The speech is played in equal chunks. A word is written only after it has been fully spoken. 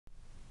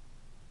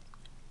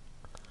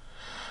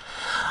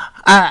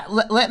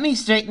Let me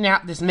straighten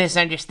out this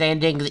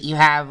misunderstanding that you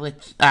have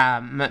with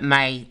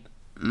my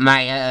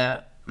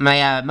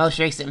most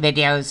recent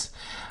videos.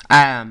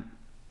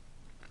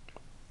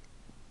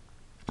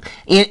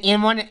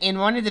 In one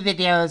of the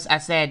videos, I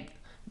said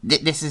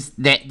this is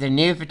the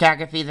new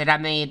photography that I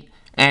made,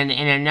 and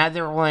in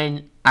another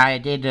one, I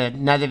did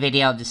another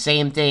video of the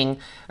same thing.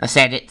 I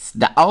said it's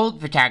the old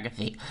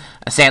photography.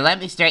 I said, let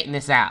me straighten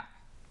this out.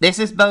 This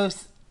is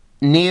both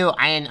new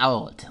and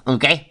old,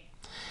 okay?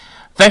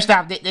 First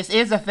off, this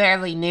is a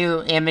fairly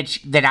new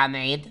image that I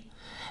made.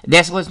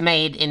 This was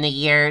made in the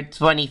year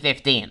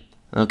 2015,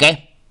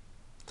 okay?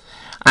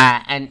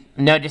 And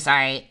notice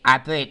I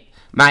put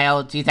my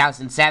old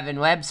 2007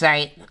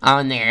 website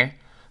on there,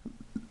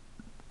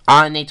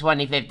 on the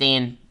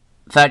 2015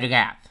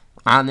 photograph.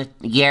 On the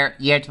year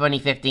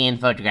 2015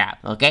 photograph,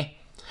 okay?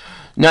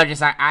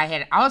 Notice I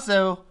had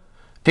also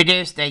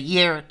produced a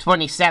year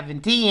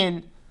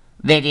 2017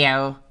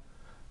 video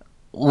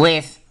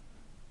with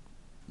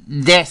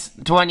this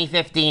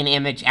 2015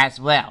 image as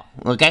well,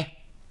 okay?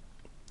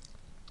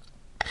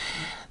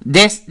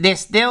 This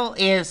still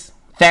is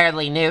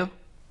fairly new,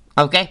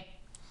 okay?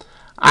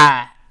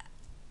 But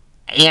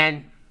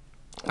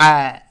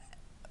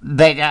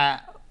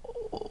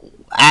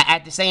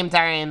at the same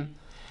time,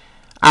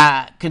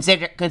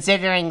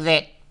 considering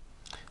that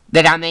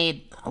I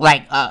made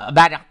like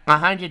about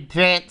 100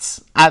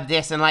 prints of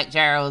this in Lake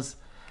Charles,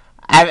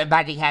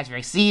 everybody has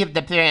received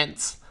the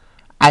prints,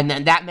 and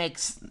then that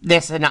makes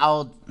this an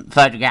old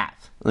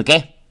photograph,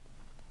 okay?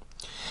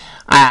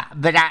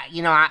 But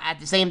at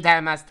the same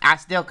time, I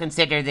still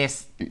consider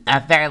this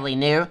fairly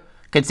new,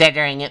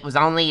 considering it was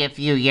only a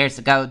few years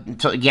ago,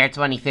 year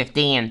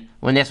 2015,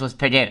 when this was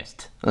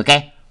produced,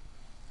 okay?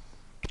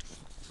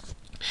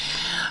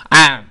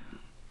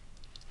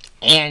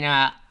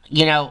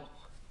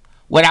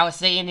 What I was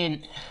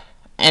saying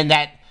in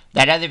that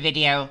other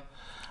video,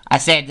 I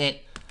said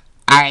that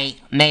I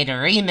made a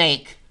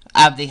remake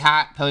of the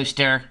hot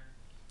poster,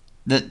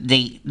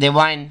 the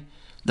one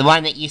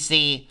that you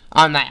see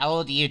on my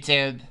old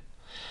YouTube.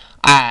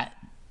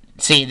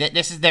 See that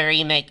this is the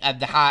remake of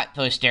the hot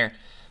poster.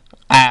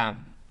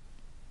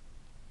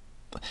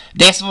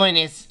 This one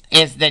is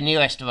the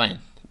newest one.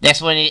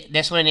 This one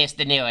is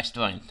the newest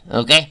one.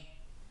 Okay.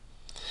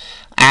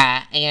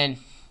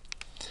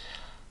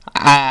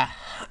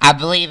 I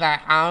believe I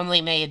only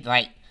made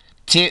like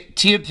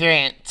two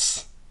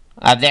prints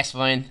of this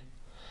one.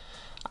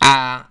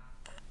 I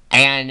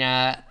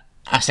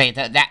say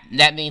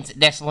that means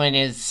this one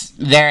is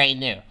very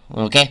new.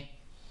 Okay.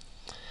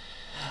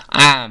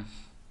 I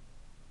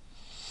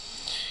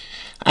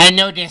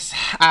notice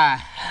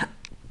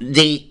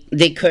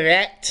the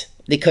correct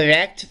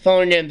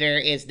phone number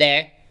is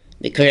there.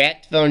 The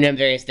correct phone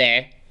number is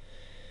there.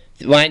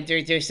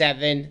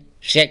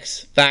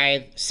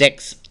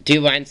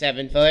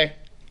 1-337-656-2174.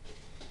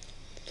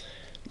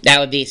 That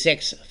would be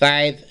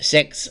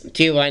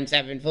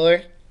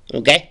 656-2174.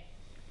 Okay.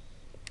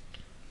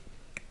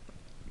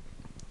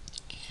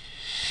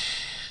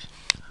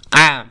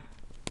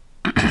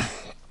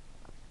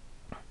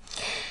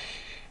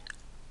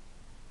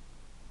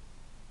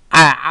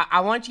 I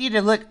want you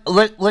to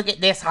look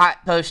at this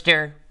hot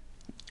poster,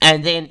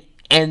 and then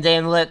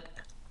look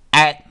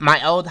at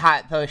my old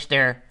hot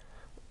poster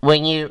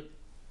when you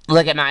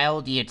look at my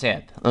old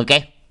YouTube.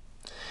 Okay.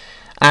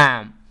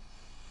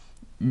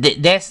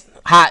 This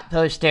hot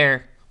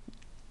poster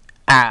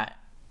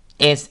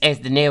is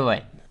the new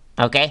one.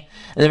 Okay.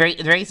 The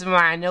reason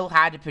why I know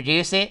how to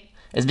produce it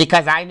is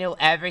because I know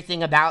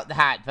everything about the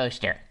hot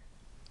poster.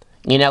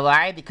 You know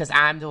why? Because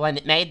I'm the one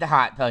that made the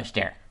hot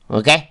poster.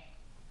 Okay.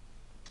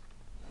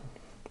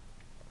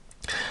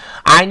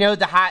 I know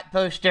the hot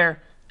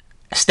poster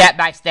step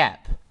by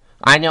step.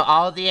 I know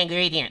all the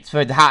ingredients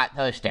for the hot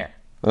poster.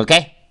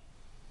 Okay?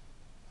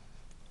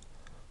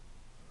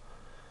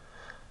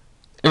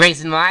 The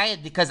reason why is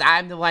because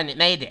I'm the one that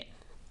made it.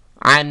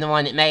 I'm the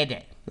one that made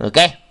it.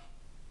 Okay?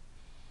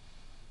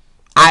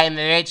 I am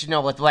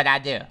original with what I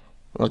do.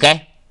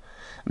 Okay?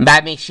 By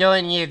me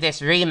showing you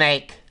this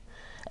remake,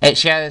 it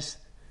shows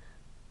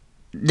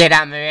that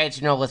I'm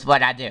original with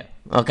what I do.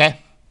 Okay?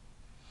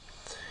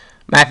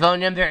 My phone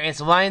number is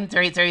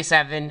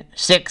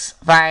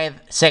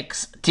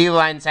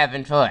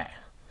 1-337-656-2174.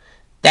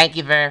 Thank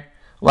you for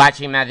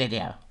watching my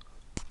video.